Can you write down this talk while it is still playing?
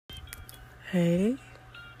Hey,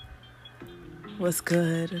 what's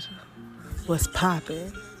good? What's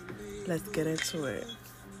poppin'? Let's get into it.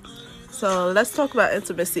 So let's talk about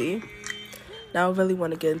intimacy. Now I really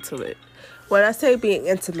want to get into it. When I say being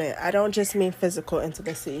intimate, I don't just mean physical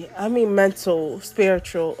intimacy. I mean mental,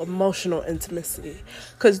 spiritual, emotional intimacy.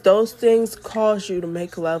 Because those things cause you to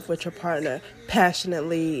make love with your partner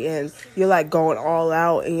passionately, and you're like going all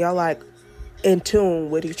out, and you're like in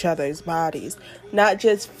tune with each other's bodies, not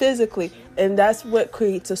just physically. And that's what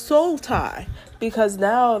creates a soul tie, because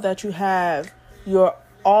now that you have you're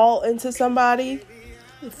all into somebody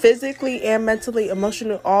physically and mentally,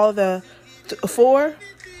 emotionally, all the four,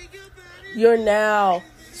 you're now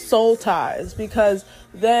soul ties, because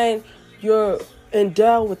then you're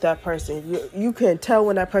endowed with that person. You can tell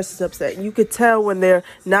when that person's upset. You could tell when they're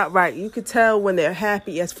not right. You could tell when they're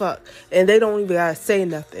happy as fuck, and they don't even gotta say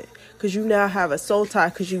nothing, because you now have a soul tie,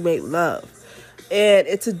 because you make love. And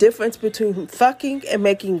it's a difference between fucking and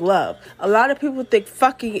making love. A lot of people think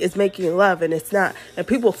fucking is making love, and it's not. And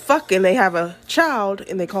people fuck and they have a child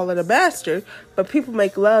and they call it a bastard. But people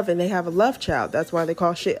make love and they have a love child. That's why they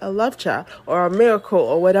call shit a love child or a miracle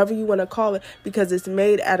or whatever you want to call it, because it's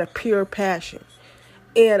made out of pure passion.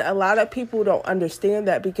 And a lot of people don't understand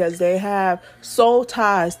that, because they have soul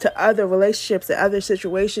ties to other relationships and other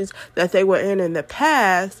situations that they were in the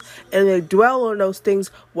past, and they dwell on those things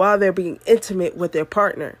while they're being intimate with their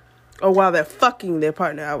partner, or while they're fucking their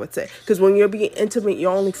partner, I would say. Because when you're being intimate,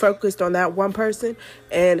 you're only focused on that one person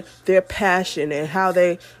and their passion and how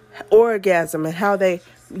they orgasm and how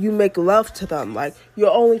you make love to them. Like,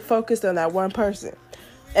 you're only focused on that one person.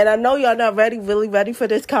 And I know y'all not really ready for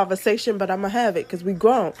this conversation, but I'm going to have it because we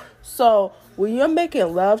grown. So when you're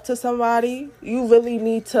making love to somebody, you really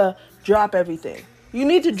need to drop everything. You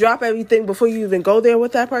need to drop everything before you even go there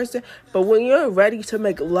with that person. But when you're ready to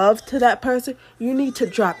make love to that person, you need to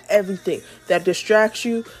drop everything that distracts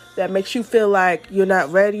you, that makes you feel like you're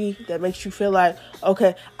not ready, that makes you feel like,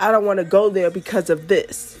 okay, I don't want to go there because of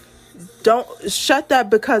this. Don't shut that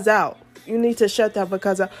because out. You need to shut that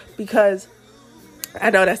because out, because I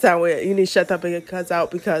know that sounds weird. You need to shut that because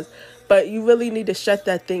out, but you really need to shut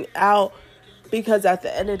that thing out, because at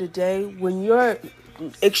the end of the day, when you're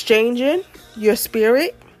exchanging your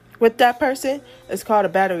spirit with that person, it's called a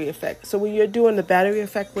battery effect. So when you're doing the battery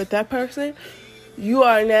effect with that person, you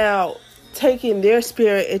are now taking their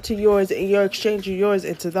spirit into yours, and you're exchanging yours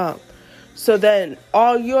into them. So then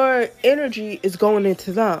all your energy is going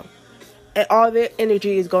into them, and all their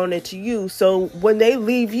energy is going into you. So when they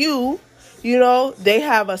leave you, they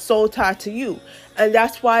have a soul tie to you. And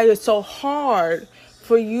that's why it's so hard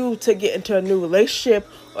for you to get into a new relationship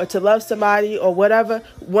or to love somebody or whatever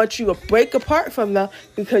once you break apart from them,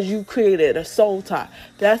 because you created a soul tie.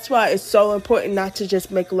 That's why it's so important not to just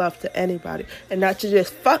make love to anybody and not to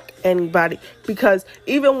just fuck anybody, because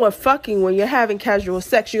even when fucking, when you're having casual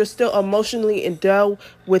sex, you're still emotionally endowed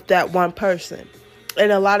with that one person.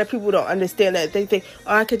 And a lot of people don't understand that. They think,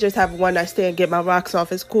 I could just have a one night stand, get my rocks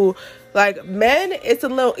off, it's cool. Like, men, it's a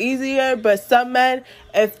little easier, but some men,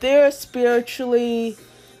 if they're spiritually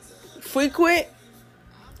frequent,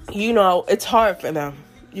 it's hard for them,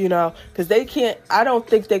 because they can't, I don't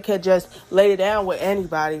think they can just lay down with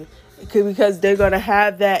anybody, because they're going to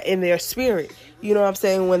have that in their spirit. You know what I'm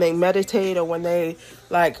saying? When they meditate or when they,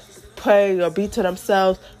 pray or be to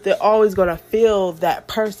themselves, they're always going to feel that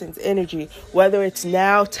person's energy, whether it's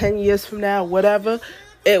now, 10 years from now, whatever.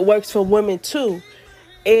 It works for women too.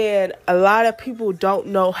 And a lot of people don't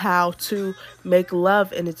know how to make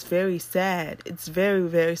love, and it's very sad. It's very,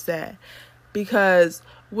 very sad, because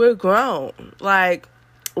we're grown. Like,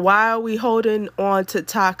 why are we holding on to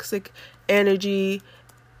toxic energy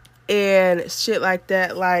and shit like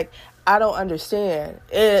that? Like, I don't understand.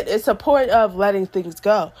 It's a point of letting things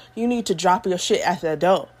go. You need to drop your shit at the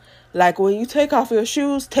door. Like, when you take off your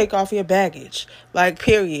shoes, take off your baggage. Like,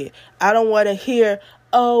 period. I don't want to hear,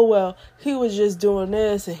 oh, well, he was just doing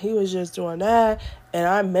this and he was just doing that, and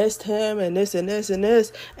I missed him and this and this and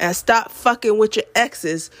this. And stop fucking with your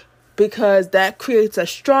exes, because that creates a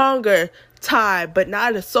stronger tie, but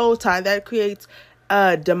not a soul tie. That creates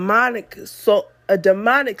a demonic soul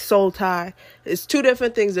tie. It's two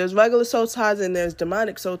different things. There's regular soul ties and there's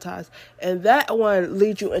demonic soul ties. And that one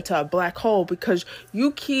leads you into a black hole, because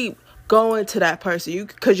you keep going to that person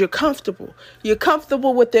because you're comfortable. You're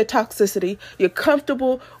comfortable with their toxicity. You're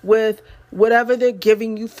comfortable with whatever they're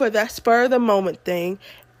giving you for that spur of the moment thing.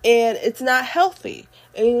 And it's not healthy.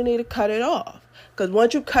 And you need to cut it off. Because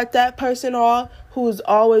once you cut that person off who's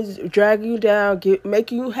always dragging you down,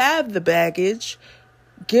 making you have the baggage,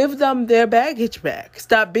 give them their baggage back.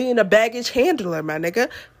 Stop being a baggage handler, my nigga.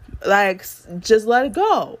 Like, just let it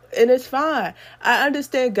go. And it's fine. I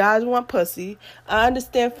understand guys want pussy. I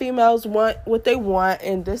understand females want what they want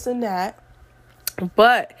and this and that.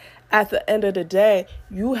 But at the end of the day,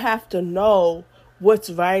 you have to know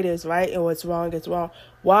what's right is right and what's wrong is wrong.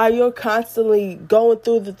 Why you're constantly going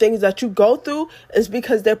through the things that you go through is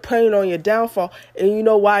because they're preying on your downfall. And you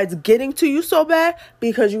know why it's getting to you so bad?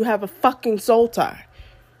 Because you have a fucking soul tie.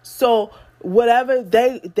 So whatever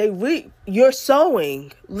they reap, you're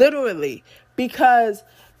sowing, literally, because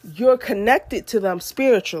you're connected to them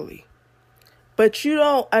spiritually. But you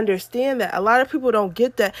don't understand that. A lot of people don't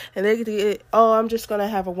get that. And they get, oh, I'm just going to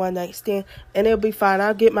have a one-night stand and it'll be fine.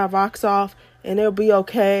 I'll get my rocks off and it'll be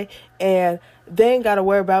okay. And they ain't got to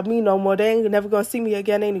worry about me no more. They ain't never going to see me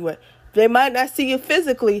again anyway. They might not see you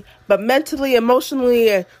physically, but mentally, emotionally,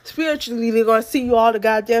 and spiritually, they're going to see you all the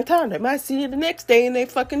goddamn time. They might see you the next day in their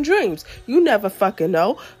fucking dreams. You never fucking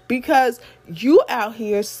know, because you out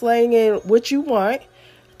here slanging what you want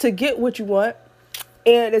to get what you want.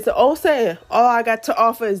 And it's an old saying, all I got to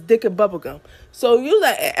offer is dick and bubblegum. So you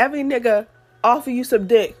let every nigga offer you some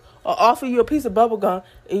dick or offer you a piece of bubblegum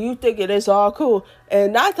and you think it's all cool.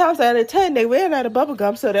 And 9 times out of 10, they ran out of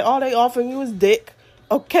bubblegum, so that all they offering you is dick.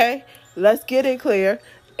 Okay? Let's get it clear.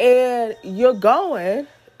 And you're going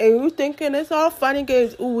and you thinking it's all fun and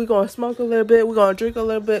games. Ooh, we're going to smoke a little bit. We're going to drink a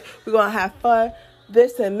little bit. We're going to have fun.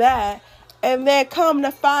 This and that. And then come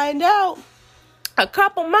to find out, a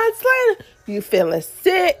couple months later, you feeling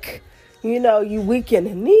sick. You know, you weak in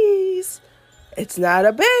the knees. It's not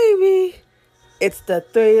a baby. It's the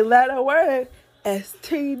 3-letter word,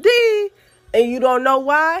 STD. And you don't know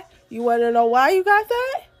why? You want to know why you got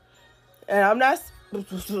that? And I'm not...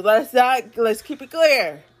 Let's keep it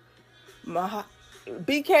clear. My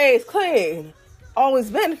BK is clean. Always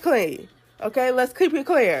been clean. Okay, let's keep it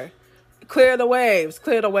clear. Clear the waves.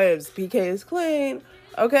 Clear the waves. BK is clean.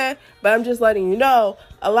 Okay, but I'm just letting you know,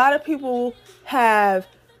 a lot of people have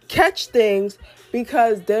catch things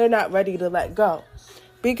because they're not ready to let go.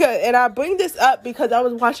 And I bring this up because I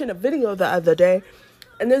was watching a video the other day,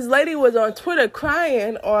 and this lady was on Twitter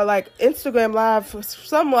crying, or like Instagram live,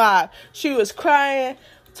 some live. She was crying,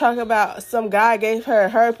 talking about some guy gave her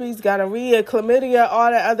herpes, gonorrhea, chlamydia,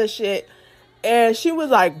 all that other shit. And she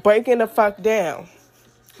was like breaking the fuck down,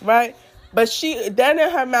 right? But she then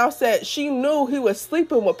in her mouth said she knew he was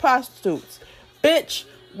sleeping with prostitutes. Bitch,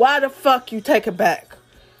 why the fuck you take it back?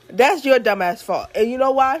 That's your dumbass fault. And you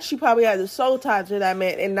know why? She probably has a soul tie to that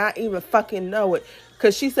man and not even fucking know it.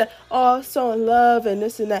 Because she said, oh, I'm so in love and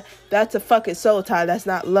this and that. That's a fucking soul tie. That's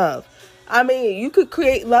not love. I mean, you could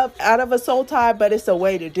create love out of a soul tie, but it's a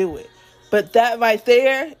way to do it. But that right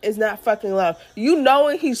there is not fucking love. You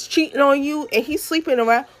knowing he's cheating on you and he's sleeping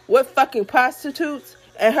around with fucking prostitutes.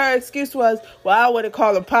 And her excuse was, well, I wouldn't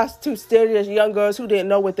call them prostitutes. They're just young girls who didn't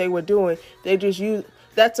know what they were doing. They just used...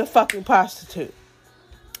 That's a fucking prostitute.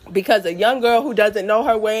 Because a young girl who doesn't know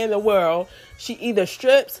her way in the world, she either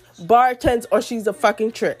strips, bartends, or she's a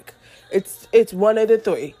fucking trick. It's one of the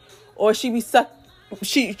three. Or she be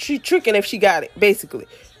she tricking if she got it, basically.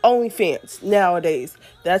 OnlyFans nowadays.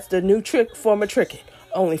 That's the new form of tricking.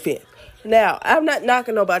 OnlyFans. Now, I'm not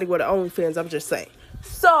knocking nobody with an OnlyFans. I'm just saying.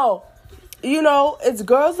 So, you know, it's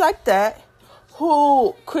girls like that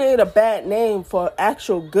who create a bad name for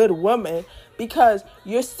actual good women, because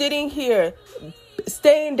you're sitting here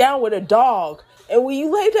staying down with a dog. And when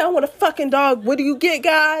you lay down with a fucking dog, what do you get,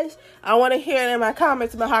 guys? I want to hear it in my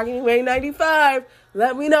comments. Mahogany Way 95.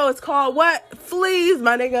 Let me know. It's called what? Fleas,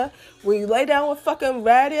 my nigga. When you lay down with fucking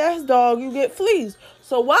ratty ass dog, you get fleas.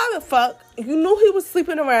 So why the fuck? You knew he was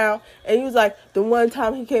sleeping around, and he was like, the one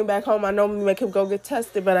time he came back home, I normally make him go get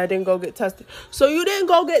tested, but I didn't go get tested. So you didn't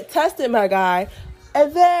go get tested, my guy.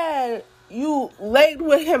 And then you laid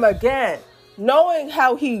with him again, knowing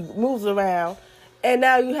how he moves around. And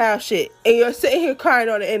now you have shit. And you're sitting here crying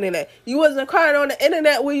on the internet. You wasn't crying on the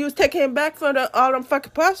internet when you was taking him back from all them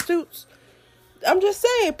fucking prostitutes. I'm just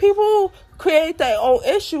saying, people create their own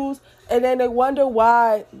issues and then they wonder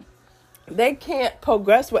why they can't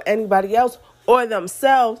progress with anybody else or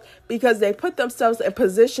themselves, because they put themselves in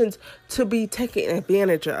positions to be taken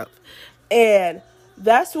advantage of. And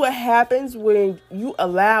that's what happens when you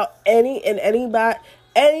allow any and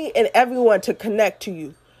everyone to connect to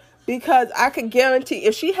you. Because I could guarantee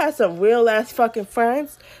if she had some real ass fucking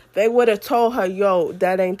friends, they would have told her, yo,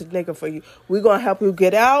 that ain't the nigga for you. We're going to help you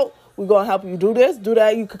get out. We're going to help you do this, do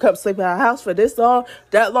that. You could come sleep in our house for this long,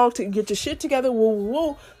 that long, to get your shit together. Woo, woo,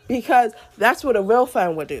 woo. Because that's what a real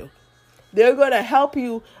friend would do. They're going to help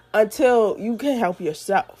you until you can help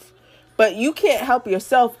yourself. But you can't help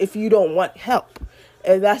yourself if you don't want help.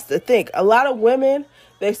 And that's the thing. A lot of women,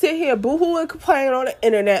 They sit here boo-hoo and complain on the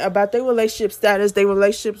internet about their relationship status, their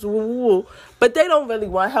relationships, woo-woo, but they don't really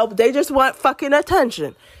want help. They just want fucking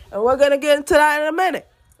attention. And we're going to get into that in a minute.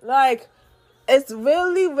 Like, it's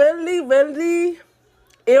really, really, really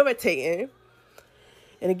irritating.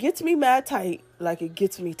 And it gets me mad tight. Like, it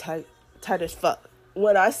gets me tight as fuck.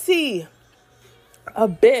 When I see a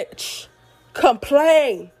bitch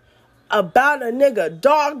complain about a nigga,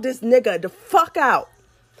 dog this nigga the fuck out.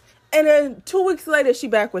 And then 2 weeks later, she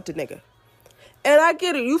back with the nigga. And I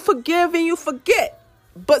get it. You forgive and you forget.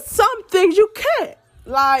 But some things you can't.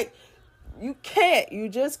 Like, you can't. You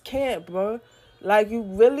just can't, bro. Like, you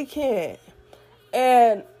really can't.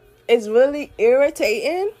 And it's really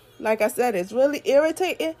irritating. Like I said, it's really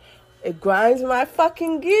irritating. It grinds my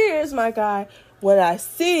fucking gears, my guy, when I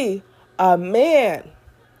see a man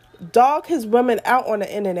dog his women out on the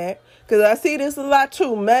internet. Because I see this a lot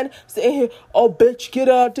too. Men saying here, oh, bitch, get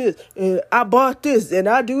out this. And I bought this and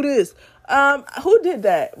I do this. Who did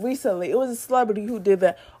that recently? It was a celebrity who did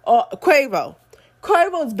that. Quavo.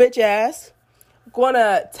 Quavo's bitch ass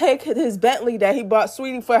gonna take his Bentley that he bought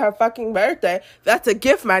Sweetie for her fucking birthday. That's a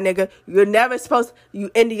gift, my nigga. You're never supposed,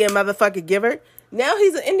 you Indian motherfucker giver. Now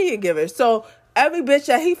he's an Indian giver. So every bitch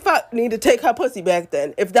that he fucked need to take her pussy back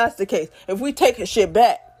then, if that's the case. If we take his shit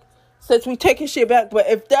back. Since we taking shit back. But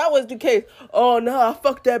if that was the case, oh no, I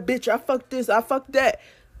fucked that bitch, I fucked this, I fucked that.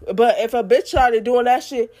 But if a bitch started doing that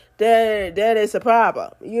shit, then that is a problem,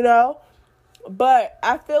 you know? But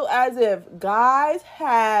I feel as if guys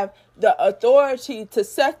have the authority to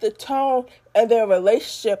set the tone in their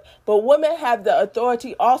relationship, but women have the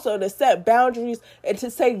authority also to set boundaries and to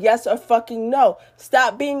say yes or fucking no.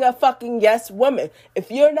 Stop being a fucking yes woman. If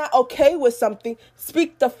you're not okay with something,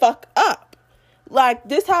 speak the fuck up. Like,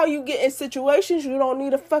 this how you get in situations you don't need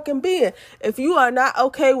to fucking be in. If you are not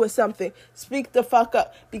okay with something, speak the fuck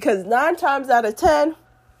up. Because 9 times out of 10,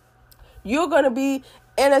 you're going to be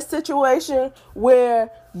in a situation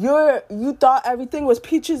where you thought everything was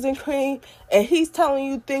peaches and cream, and he's telling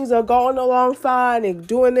you things are going along fine and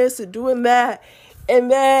doing this and doing that.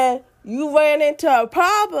 And then you ran into a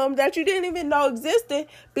problem that you didn't even know existed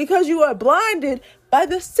because you were blinded by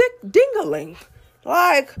the sick dingaling.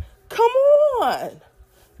 Like, come on,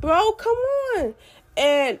 bro, come on.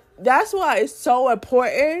 And that's why it's so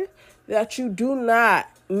important that you do not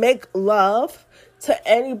make love to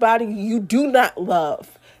anybody you do not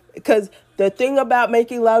love. Because the thing about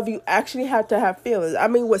making love, you actually have to have feelings. I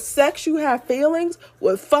mean, with sex, you have feelings.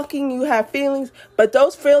 With fucking, you have feelings. But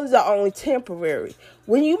those feelings are only temporary.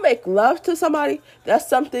 When you make love to somebody, that's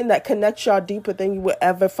something that connects y'all deeper than you would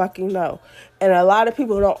ever fucking know. And a lot of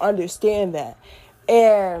people don't understand that.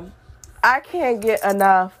 And I can't get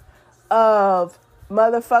enough of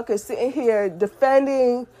motherfuckers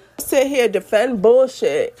defend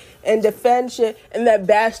bullshit and defend shit and then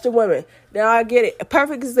bash the women. Now I get it. A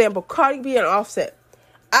perfect example, Cardi B and Offset.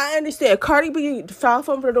 I understand Cardi B filed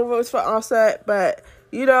for divorce for Offset, but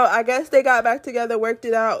you know, I guess they got back together, worked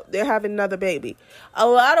it out. They're having another baby. A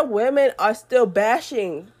lot of women are still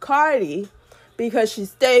bashing Cardi because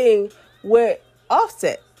she's staying with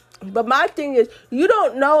Offset. But my thing is, you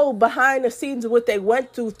don't know behind the scenes what they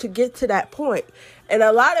went through to get to that point. And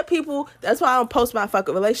a lot of people, that's why I don't post my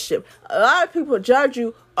fucking relationship. A lot of people judge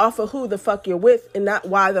you off of who the fuck you're with and not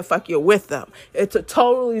why the fuck you're with them. It's a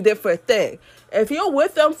totally different thing. If you're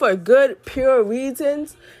with them for good, pure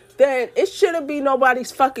reasons, then it shouldn't be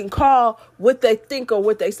nobody's fucking call what they think or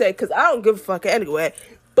what they say. Because I don't give a fuck anyway.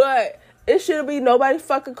 But it shouldn't be nobody's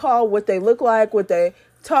fucking call what they look like, what they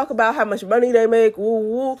talk about, how much money they make, woo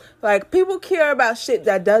woo. Like, people care about shit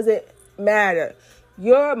that doesn't matter.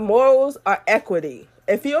 Your morals are equity.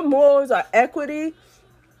 If your morals are equity,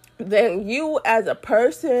 then you as a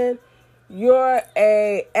person, you're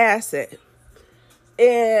a asset.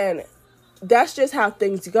 And that's just how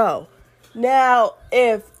things go. Now,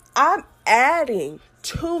 if I'm adding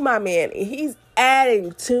to my man and he's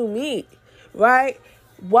adding to me, right?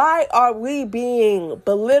 Why are we being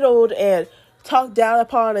belittled and talked down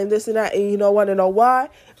upon and this and that? And you want to know why?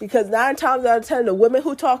 Because 9 times out of 10, the women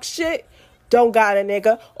who talk shit don't got a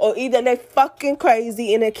nigga, or either they fucking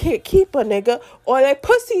crazy and they can't keep a nigga, or their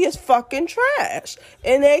pussy is fucking trash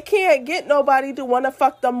and they can't get nobody to want to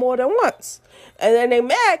fuck them more than once. And then they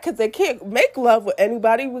mad because they can't make love with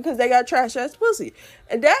anybody because they got trash ass pussy.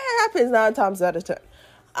 And that happens 9 times out of 10.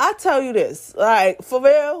 I tell you this, like, for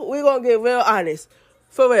real, we gonna get real honest.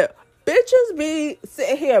 For real. Bitches be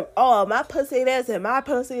sitting here, oh, my pussy this and my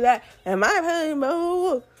pussy that and my pussy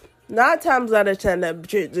boo. 9 times out of 10, that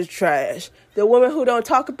bitch is trash. The women who don't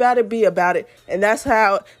talk about it, be about it. And that's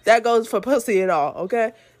how that goes for pussy and all,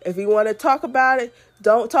 okay? If you want to talk about it,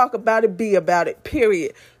 don't talk about it, be about it,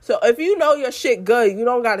 period. So if you know your shit good, you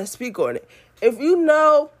don't got to speak on it. If you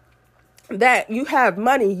know that you have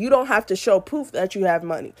money, you don't have to show proof that you have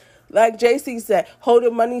money. Like JC said,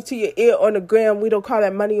 holding money to your ear on the gram, we don't call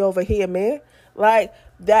that money over here, man. Like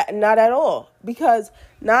that, not at all. Because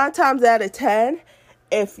 9 times out of 10,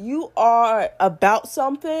 if you are about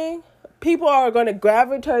something, people are going to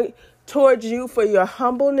gravitate towards you for your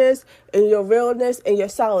humbleness and your realness and your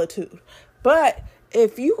solitude. But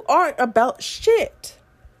if you aren't about shit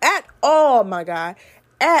at all, my guy,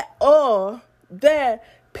 at all, then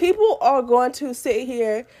people are going to sit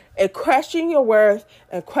here and question your worth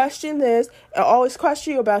and question this and always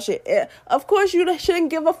question you about shit. And of course, you shouldn't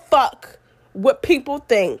give a fuck what people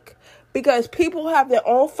think, because people have their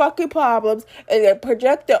own fucking problems and they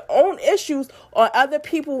project their own issues on other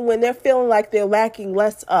people when they're feeling like they're lacking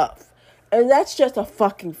less of. And that's just a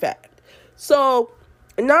fucking fact. So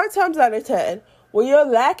 9 times out of 10, when you're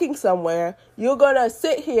lacking somewhere, you're going to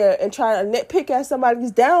sit here and try to nitpick at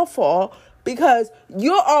somebody's downfall because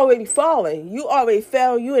you're already falling. You already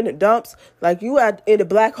fell. You in the dumps. Like you in the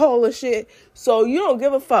black hole of shit. So you don't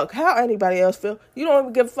give a fuck how anybody else feel. You don't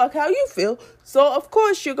even give a fuck how you feel. So of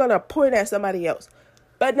course you're going to point at somebody else.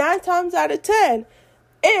 But 9 times out of 10,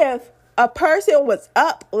 if a person was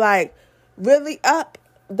up, like really up,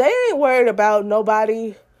 they ain't worried about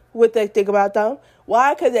nobody, what they think about them.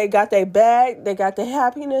 Why? Because they got their bag, they got their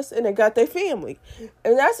happiness, and they got their family.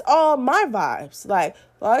 And that's all my vibes. Like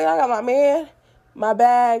I got my man, my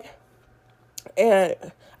bag, and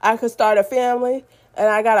I could start a family, and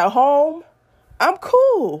I got a home. I'm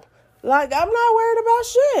cool. Like, I'm not worried about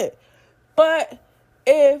shit. But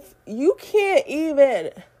if you can't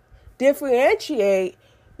even differentiate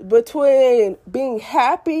between being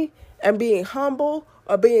happy and being humble,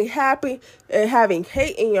 or being happy and having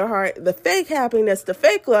hate in your heart, the fake happiness, the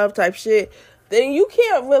fake love type shit, then you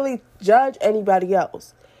can't really judge anybody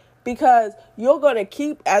else. Because you're going to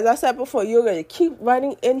keep, as I said before, you're going to keep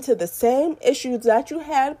running into the same issues that you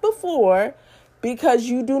had before because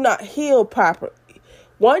you do not heal properly.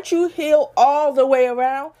 Once you heal all the way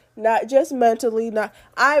around, not just mentally,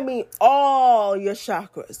 I mean all your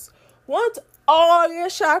chakras. Once all your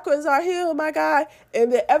chakras are healed, my guy,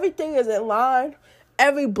 and then everything is in line,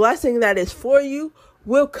 every blessing that is for you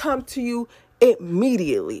will come to you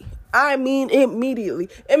immediately. I mean immediately.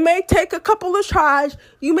 It may take a couple of tries.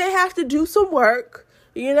 You may have to do some work,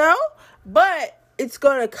 but it's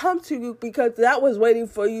going to come to you because that was waiting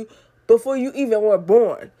for you before you even were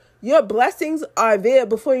born. Your blessings are there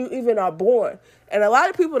before you even are born. And a lot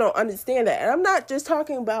of people don't understand that. And I'm not just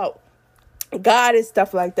talking about God and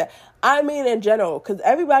stuff like that. I mean in general, because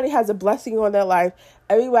everybody has a blessing on their life.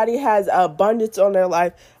 Everybody has abundance on their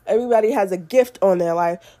life. Everybody has a gift on their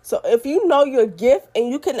life. So if you know your gift and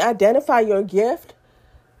you can identify your gift,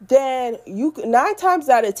 then 9 times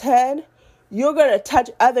out of 10, you're going to touch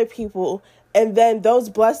other people. And then those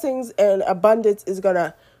blessings and abundance is going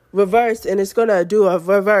to reverse, and it's going to do a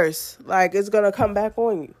reverse. Like, it's going to come back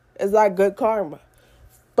on you. It's like good karma.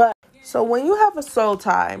 But so when you have a soul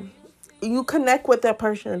tie, you connect with that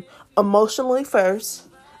person emotionally first,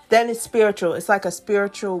 then it's spiritual. It's like a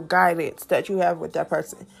spiritual guidance that you have with that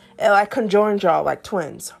person. It like conjoins y'all like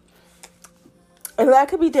twins. And that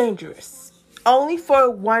could be dangerous. Only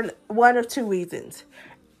for one of two reasons.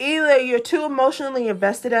 Either you're too emotionally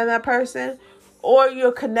invested in that person, or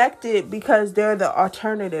you're connected because they're the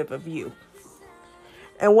alternative of you.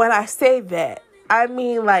 And when I say that, I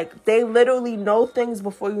mean like they literally know things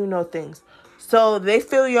before you know things. So they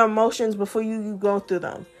feel your emotions before you go through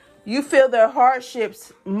them. You feel their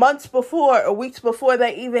hardships months before or weeks before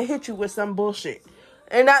they even hit you with some bullshit.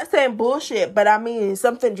 And not saying bullshit, but I mean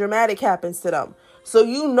something dramatic happens to them. So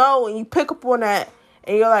you know, and you pick up on that,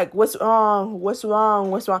 and you're like, what's wrong? What's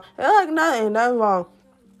wrong? What's wrong? And they're like, nothing wrong.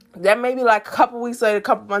 Then maybe like a couple weeks later, a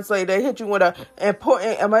couple months later, they hit you with an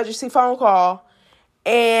important emergency phone call,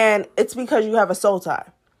 and it's because you have a soul tie.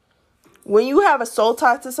 When you have a soul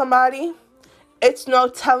tie to somebody, it's no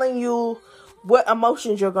telling you what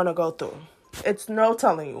emotions you're going to go through. It's no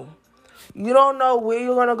telling you. You don't know where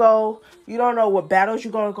you're going to go. You don't know what battles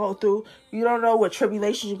you're going to go through. You don't know what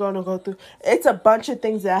tribulations you're going to go through. It's a bunch of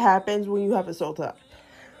things that happens when you have a soul tie.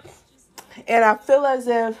 And I feel as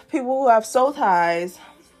if people who have soul ties,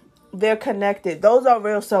 they're connected. Those are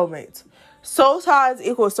real soulmates. Soul ties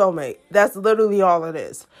equal soulmate. That's literally all it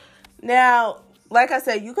is. Now, like I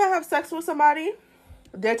said, you can have sex with somebody.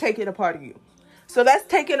 They're taking a part of you. So that's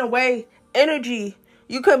taking away energy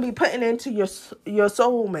you could be putting into your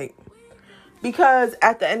soulmate. Because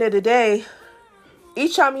at the end of the day,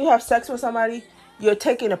 each time you have sex with somebody, you're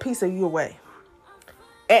taking a piece of you away.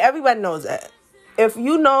 And everybody knows that. If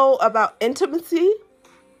you know about intimacy,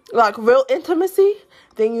 like real intimacy,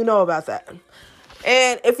 then you know about that.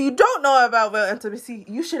 And if you don't know about real intimacy,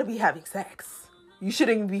 you shouldn't be having sex. You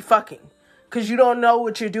shouldn't even be fucking. Because you don't know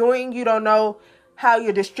what you're doing. You don't know how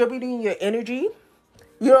you're distributing your energy.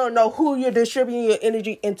 You don't know who you're distributing your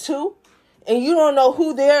energy into. And you don't know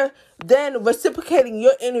who they're then reciprocating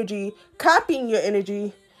your energy, copying your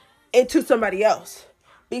energy into somebody else.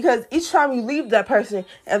 Because each time you leave that person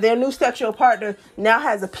and their new sexual partner now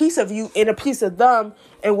has a piece of you and a piece of them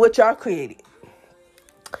and what y'all created.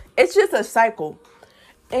 It's just a cycle.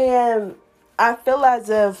 And I feel as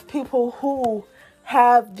if people who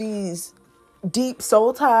have these deep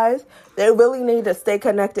soul ties, they really need to stay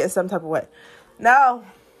connected in some type of way. Now,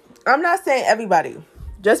 I'm not saying everybody.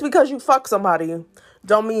 Just because you fuck somebody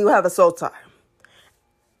don't mean you have a soul tie.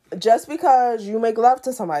 Just because you make love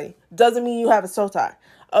to somebody doesn't mean you have a soul tie.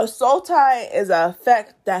 A soul tie is an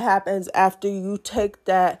effect that happens after you take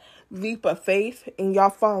that leap of faith and y'all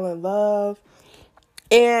fall in love.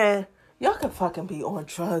 And y'all can fucking be on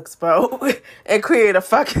drugs, bro, and create a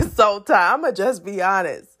fucking soul tie. I'ma just be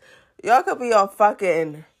honest. Y'all could be on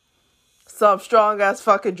fucking some strong ass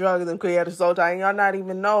fucking drugs and create a soul tie. And y'all not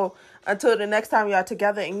even know until the next time y'all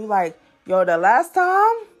together and you like, yo, the last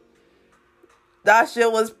time that shit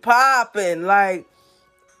was popping. Like,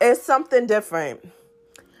 it's something different.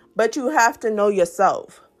 But you have to know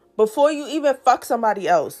yourself. Before you even fuck somebody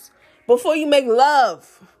else. Before you make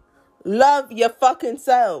love. Love your fucking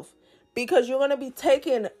self. Because you're going to be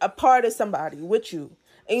taking a part of somebody with you.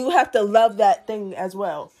 And you have to love that thing as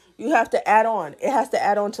well. You have to add on. It has to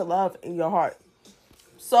add on to love in your heart.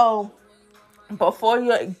 So, before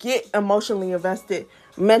you get emotionally invested,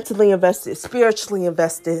 mentally invested, spiritually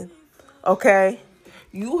invested, okay,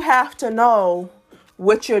 you have to know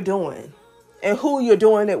what you're doing and who you're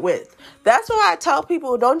doing it with. That's why I tell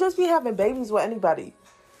people, don't just be having babies with anybody.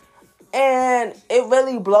 And it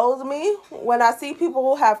really blows me when I see people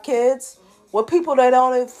who have kids with people they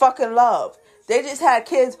don't even fucking love. They just had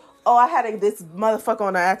kids. Oh, I had this motherfucker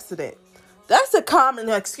on an accident. That's a common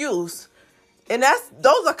excuse. And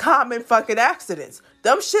those are common fucking accidents.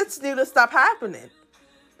 Them shits need to stop happening.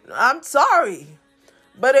 I'm sorry.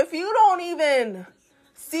 But if you don't even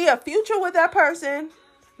see a future with that person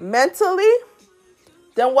mentally,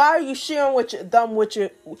 then why are you sharing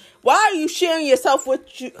why are you sharing yourself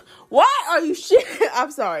with you? Why are you sharing?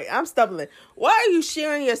 I'm sorry, I'm stumbling. Why are you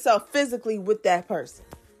sharing yourself physically with that person?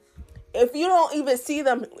 If you don't even see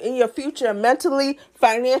them in your future mentally,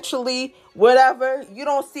 financially, whatever, you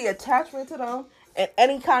don't see attachment to them in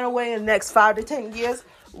any kind of way in the next 5 to 10 years,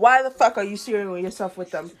 why the fuck are you sharing yourself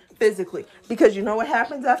with them physically? Because you know what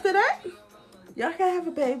happens after that? Y'all can have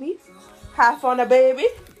a baby. Half on a baby.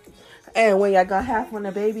 And when y'all got half on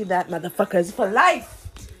a baby, that motherfucker is for life.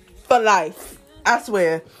 For life. I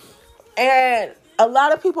swear. And a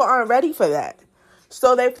lot of people aren't ready for that.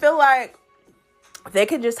 So they feel like they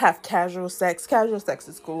can just have casual sex. Casual sex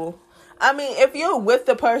is cool. I mean, if you're with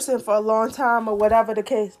the person for a long time or whatever the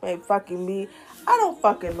case may fucking be, I don't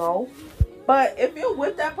fucking know. But if you're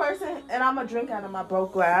with that person and I'm going to drink out of my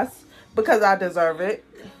broke glass because I deserve it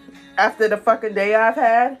after the fucking day I've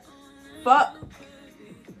had, fuck.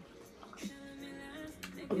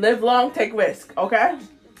 Live long, take risk, okay?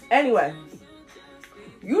 Anyway,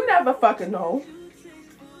 you never fucking know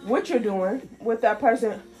what you're doing with that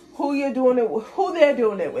person, who you're doing it with, who they're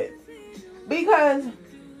doing it with. Because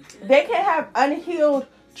they can have unhealed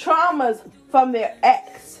traumas from their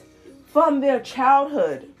ex, from their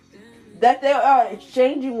childhood, that they are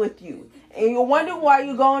exchanging with you. And you wonder why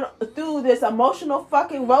you're going through this emotional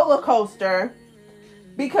fucking roller coaster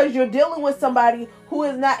because you're dealing with somebody who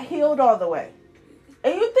is not healed all the way.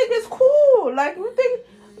 And you think it's cool. Like, you think,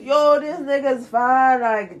 yo, this nigga's fine.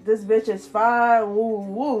 Like, this bitch is fine. Woo,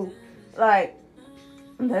 woo. Like,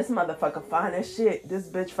 this motherfucker fine as shit. This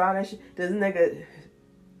bitch fine as shit. This nigga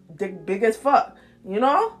dick big as fuck. You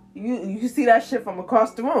know? You see that shit from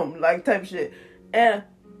across the room. Like, type shit. And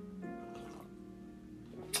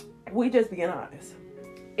we just being honest.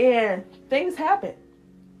 And things happen.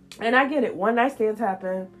 And I get it. One night stands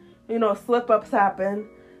happen. You know, slip-ups happen.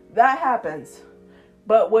 That happens.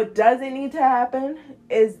 But what doesn't need to happen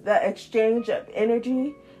is the exchange of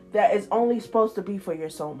energy that is only supposed to be for your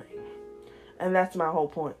soulmate. And that's my whole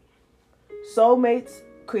point. Soulmates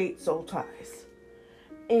create soul ties.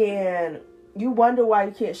 And you wonder why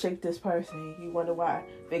you can't shake this person. You wonder why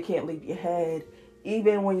they can't leave your head.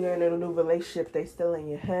 Even when you're in a new relationship, they still in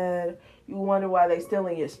your head. You wonder why they still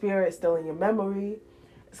in your spirit, still in your memory.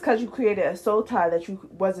 It's because you created a soul tie that you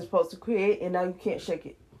wasn't supposed to create, and now you can't shake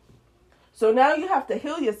it. So now you have to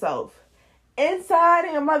heal yourself inside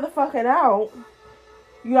and motherfucking out,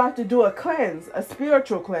 you have to do a cleanse, a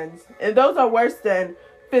spiritual cleanse. And those are worse than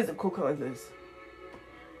physical cleanses.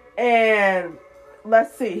 And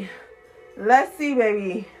let's see,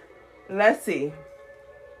 baby. Let's see.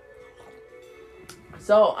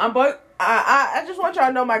 So I just want y'all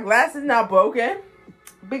to know my glass is not broken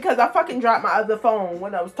because I fucking dropped my other phone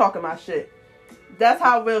when I was talking my shit. That's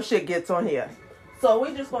how real shit gets on here. So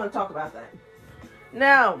we just want to talk about that.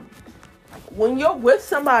 Now, when you're with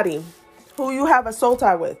somebody who you have a soul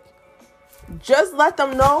tie with, just let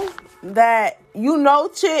them know that you know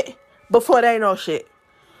shit before they know shit.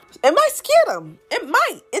 It might scare them. It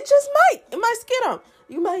might. It just might. It might scare them.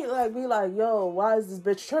 You might be like, yo, why is this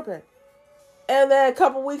bitch tripping? And then a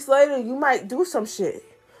couple weeks later, you might do some shit.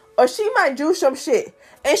 Or she might do some shit.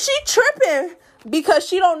 And she tripping because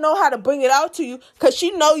she don't know how to bring it out to you. Because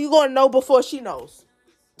she know you going to know before she knows.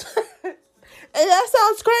 And that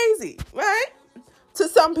sounds crazy, right? To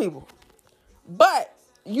some people. But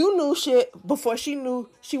you knew shit before she knew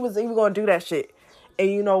she was even going to do that shit. And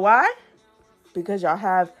you know why? Because y'all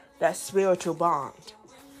have that spiritual bond.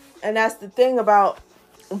 And that's the thing about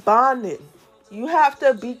bonding. You have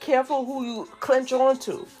to be careful who you clench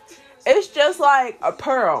onto. It's just like a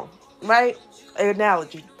pearl, right? An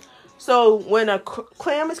analogy. So when a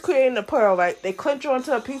clam is creating a pearl, right? They clench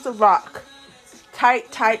onto a piece of rock. Tight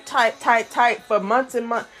for months and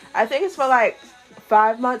months. I think it's for like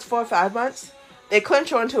 4 or 5 months. They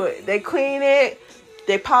clench onto it. They clean it.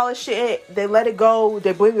 They polish it. They let it go.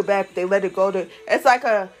 They bring it back. They let it go. It's like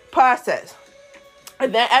a process.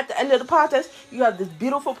 And then at the end of the process, you have this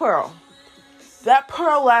beautiful pearl. That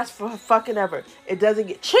pearl lasts for fucking ever. It doesn't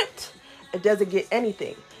get chipped. It doesn't get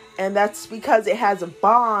anything. And that's because it has a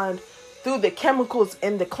bond through the chemicals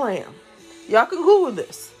in the clam. Y'all can Google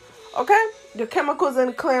this. Okay? The chemicals in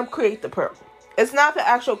the clam create the pearl. It's not the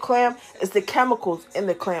actual clam. It's the chemicals in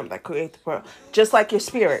the clam that create the pearl. Just like your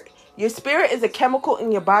spirit. Your spirit is a chemical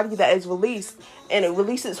in your body that is released. And it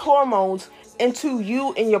releases hormones into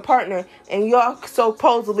you and your partner, and y'all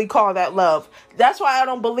supposedly call that love. That's why I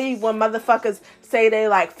don't believe when motherfuckers say they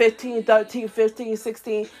like 15, 13, 15,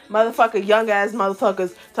 16, motherfucker, young ass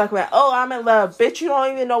motherfuckers talking about, oh, I'm in love. Bitch, you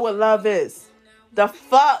don't even know what love is. The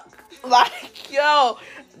fuck? Like, yo,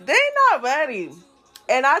 they not ready.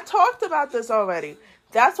 And I talked about this already.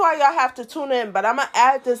 That's why y'all have to tune in, but I'm gonna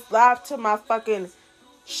add this live to my fucking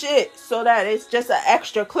shit so that it's just an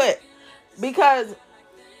extra clip. Because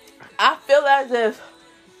I feel as if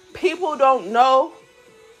people don't know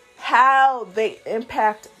how they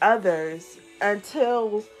impact others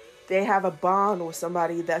until they have a bond with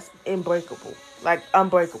somebody that's unbreakable.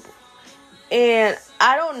 And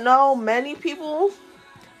I don't know many people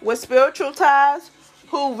with spiritual ties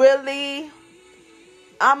who really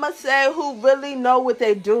know what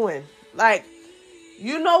they're doing. Like,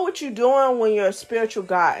 you know what you're doing when you're a spiritual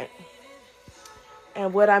guide.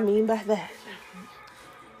 And what I mean by that,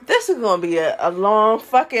 this is going to be a long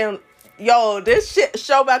fucking... Yo, this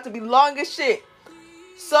show about to be long as shit.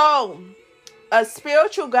 So, a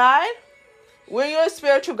spiritual guide, when you're a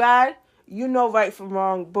spiritual guide, you know right from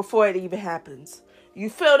wrong before it even happens. You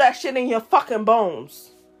feel that shit in your fucking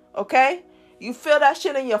bones. Okay? You feel that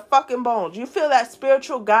shit in your fucking bones. You feel that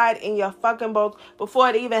spiritual guide in your fucking bones before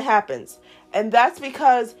it even happens. And that's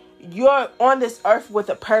because you're on this earth with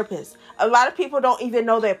a purpose. A lot of people don't even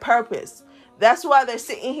know their purpose. That's why they're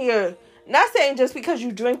sitting here. Not saying just because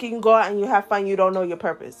you drink and go out and you have fun, you don't know your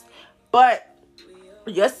purpose. But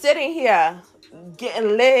you're sitting here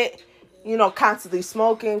getting lit, constantly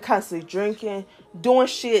smoking, constantly drinking, doing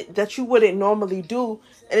shit that you wouldn't normally do.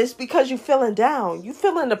 And it's because you're feeling down. You're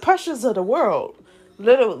feeling the pressures of the world,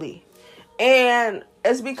 literally. And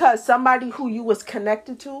it's because somebody who you was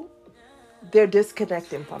connected to, they're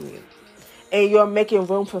disconnecting from you. And you're making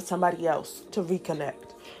room for somebody else to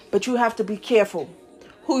reconnect. But you have to be careful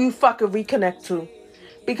who you fucking reconnect to.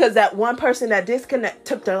 Because that one person that disconnect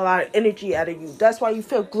took a lot of energy out of you. That's why you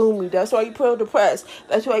feel gloomy. That's why you feel depressed.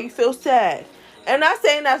 That's why you feel sad. And I'm not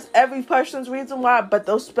saying that's every person's reason why, but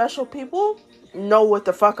those special people know what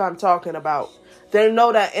the fuck I'm talking about. They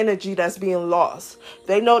know that energy that's being lost.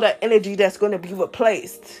 They know that energy that's going to be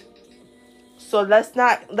replaced. So let's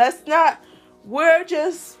not, we're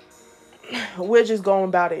just going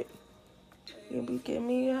about it. You be kidding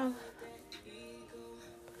me,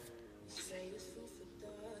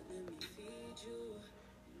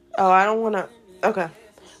 Oh, I don't want to... Okay.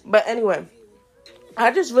 But anyway,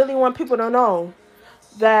 I just really want people to know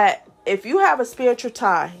that if you have a spiritual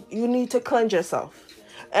tie, you need to cleanse yourself.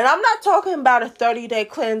 And I'm not talking about a 30-day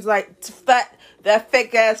cleanse like that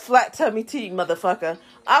fake-ass flat tummy tea, motherfucker.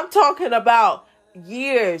 I'm talking about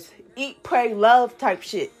years, eat, pray, love type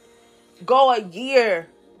shit. Go a year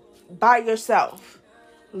by yourself.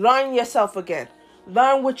 Learn yourself again.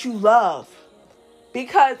 Learn what you love.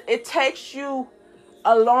 Because it takes you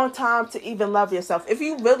a long time to even love yourself. If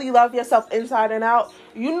you really love yourself inside and out,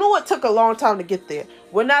 you knew it took a long time to get there.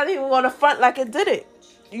 We're not even going to front like it did it.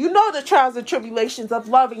 You know the trials and tribulations of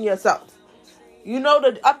loving yourself. You know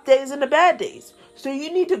the up days and the bad days. So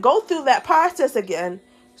you need to go through that process again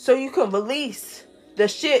so you can release the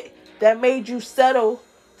shit that made you settle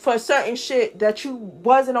for certain shit that you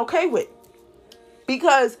wasn't okay with.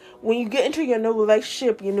 Because when you get into your new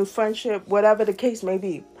relationship, your new friendship, whatever the case may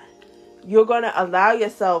be, you're going to allow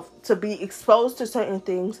yourself to be exposed to certain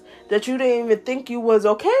things that you didn't even think you was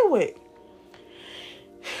okay with.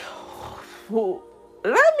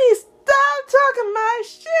 Let me stop talking my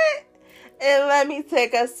shit and let me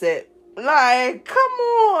take a sip. Like, come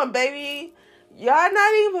on, baby. Y'all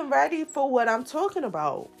not even ready for what I'm talking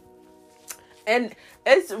about. And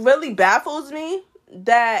it really baffles me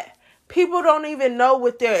that people don't even know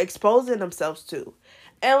what they're exposing themselves to.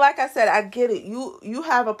 And like I said, I get it. You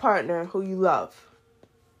have a partner who you love.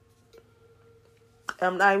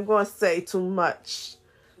 I'm not even going to say too much.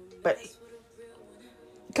 But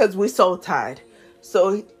because we're so tied.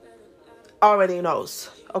 So he already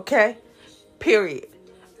knows. Okay? Period.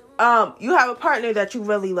 You have a partner that you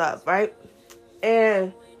really love, right?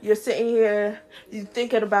 And you're sitting here, you're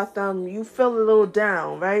thinking about them, you feel a little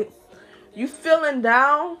down, right? You feeling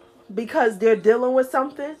down because they're dealing with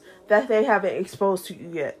something that they haven't exposed to you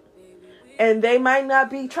yet. And they might not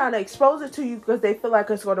be trying to expose it to you because they feel like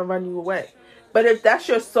it's going to run you away. But if that's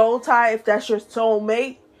your soul tie, if that's your soul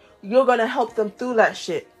mate, you're going to help them through that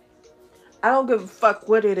shit. I don't give a fuck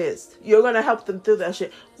what it is. You're going to help them through that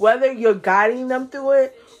shit. Whether you're guiding them through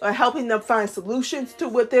it or helping them find solutions to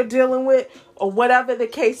what they're dealing with or whatever the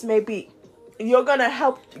case may be. You're going to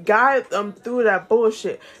help guide them through that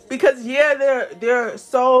bullshit. Because, yeah, they're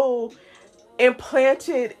so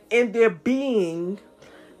implanted in their being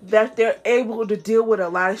that they're able to deal with a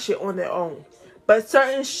lot of shit on their own. But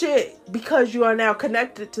certain shit, because you are now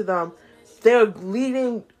connected to them, they're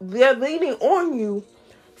leaning on you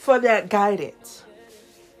for that guidance.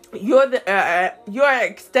 You're an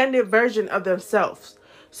extended version of themselves.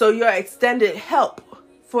 So you're extended help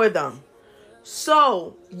for them.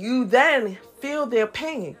 So you then feel their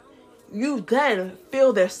pain. You then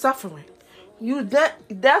feel their suffering.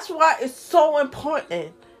 That's why it's so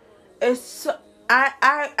important.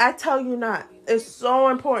 I tell you not. It's so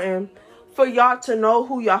important for y'all to know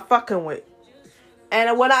who y'all fucking with.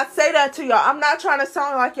 And when I say that to y'all, I'm not trying to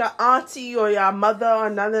sound like your auntie or your mother or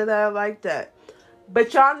none of that like that.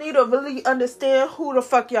 But y'all need to really understand who the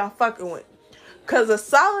fuck y'all fucking with. Because a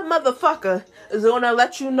solid motherfucker is going to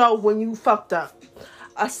let you know when you fucked up.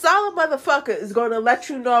 A solid motherfucker is going to let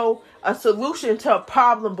you know a solution to a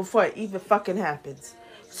problem before it even fucking happens.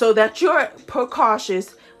 So that you're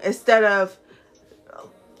precautious instead of...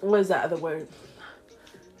 What is that other word?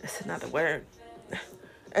 That's another word.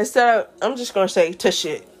 Instead of... I'm just going to say to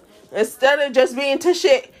shit. Instead of just being to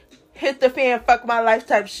shit, hit the fan, fuck my life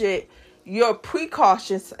type shit, you're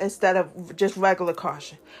precautious instead of just regular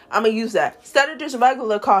caution. I'm going to use that. Instead of just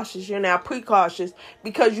regular cautious, you're now precautious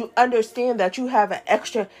because you understand that you have an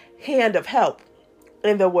extra hand of help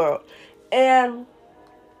in the world. And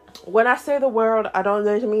when I say the world, I don't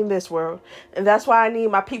really mean this world. And that's why I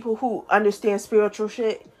need my people who understand spiritual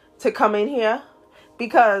shit to come in here.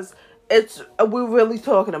 Because we're really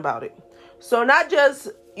talking about it. So not just,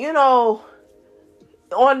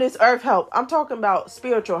 on this earth help. I'm talking about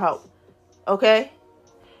spiritual help. Okay?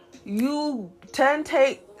 You tend to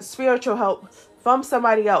take spiritual help from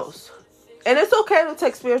somebody else. And it's okay to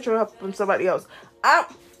take spiritual help from somebody else.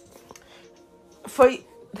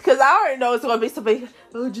 Because I already know it's going to be somebody,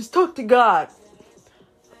 just talk to God.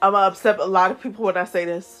 I'm going to upset a lot of people when I say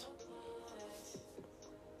this.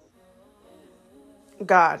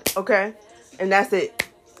 God, okay? And that's it.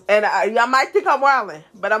 And y'all might think I'm wilding,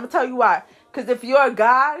 but I'm going to tell you why. Because if you're a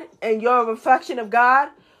God and you're a reflection of God,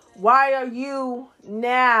 why are you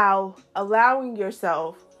now allowing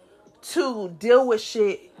yourself to deal with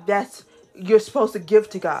shit that you're supposed to give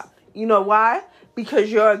to God? You know why?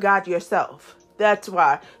 Because you're a God yourself. That's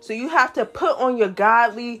why. So you have to put on your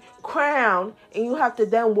godly crown and you have to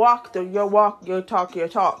then walk your walk, your talk, your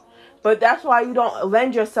talk. But that's why you don't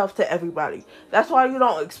lend yourself to everybody. That's why you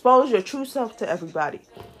don't expose your true self to everybody.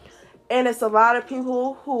 And it's a lot of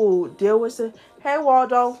people who deal with it. Hey,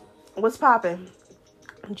 Waldo, what's popping?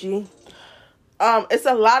 G. It's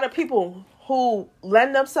a lot of people who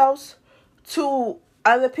lend themselves to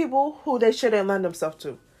other people who they shouldn't lend themselves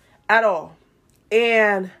to at all.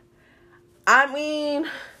 And I mean,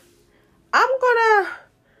 I'm gonna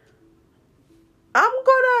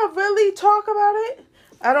really talk about it.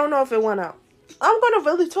 I don't know if it went out. I'm gonna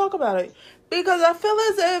really talk about it because I feel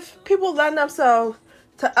as if people lend themselves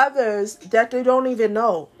to others that they don't even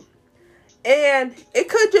know. And it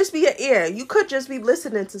could just be an ear. You could just be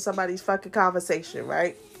listening to somebody's fucking conversation,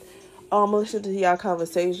 right? I'm listening to y'all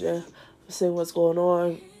conversation, see what's going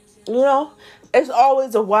on. You know, it's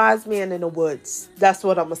always a wise man in the woods. That's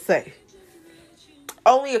what I'm gonna say.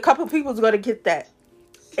 Only a couple people's gonna get that.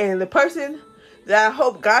 And the person that I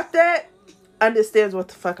hope got that understands what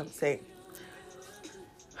the fuck I'm saying.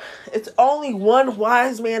 It's only one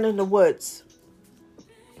wise man in the woods.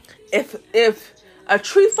 If a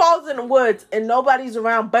tree falls in the woods and nobody's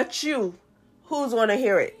around but you, who's gonna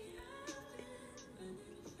hear it?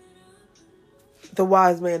 The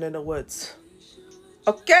wise man in the woods.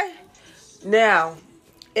 Okay? Now,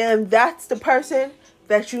 and that's the person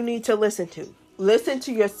that you need to listen to. Listen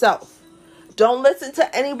to yourself. Don't listen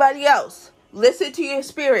to anybody else. Listen to your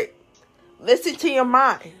spirit. Listen to your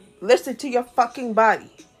mind. Listen to your fucking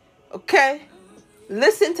body. Okay?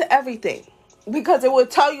 Listen to everything. Because it will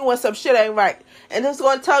tell you when some shit ain't right. And it's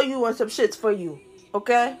going to tell you when some shit's for you.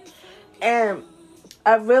 Okay? And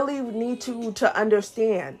I really need you to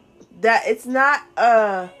understand that it's not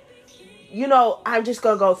I'm just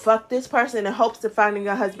going to go fuck this person in hopes of finding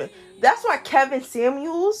a husband. That's why Kevin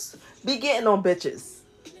Samuels be getting on bitches.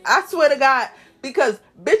 I swear to God, because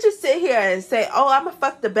bitches sit here and say, oh, I'm going to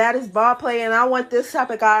fuck the baddest ball player and I want this type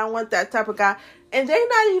of guy, I want that type of guy. And they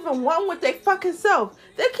not even one with their fucking self.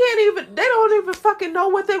 They don't even fucking know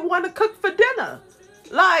what they want to cook for dinner.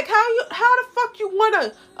 Like, how the fuck you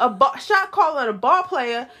want a shot caller and a ball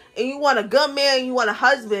player and you want a gunman and you want a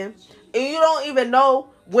husband and you don't even know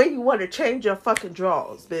when you want to change your fucking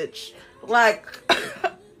drawers, bitch. Like,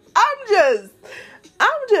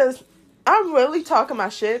 I'm really talking my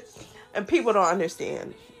shit and people don't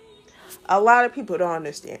understand. A lot of people don't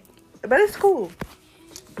understand. But it's cool.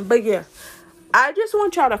 But yeah, I just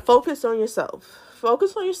want y'all to focus on yourself.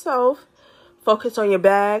 Focus on yourself. Focus on your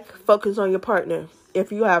bag. Focus on your partner.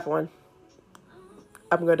 If you have one.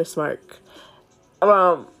 I'm going to smirk.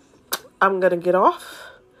 I'm going to get off.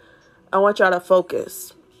 I want y'all to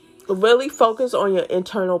focus. Really focus on your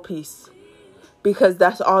internal peace. Because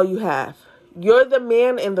that's all you have. You're the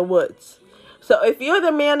man in the woods. So if you're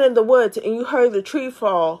the man in the woods and you heard the tree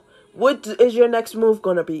fall, what is your next move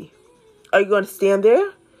going to be? Are you going to stand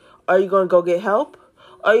there? Are you going to go get help?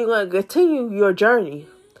 Are you going to continue your journey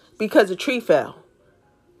because the tree fell?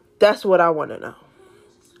 That's what I want to know.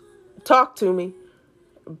 Talk to me.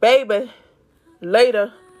 Baby.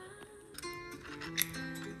 Later.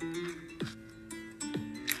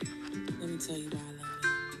 Let me tell you why I love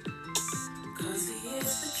him. 'Cause he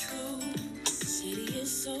is the truth. Said he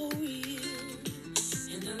is so real.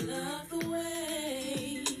 And I love the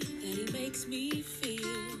way that he makes me feel.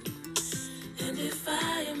 And if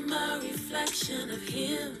I am a reflection of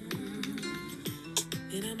him,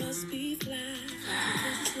 then I must be fly.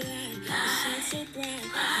 Because it's light, it shines so bright.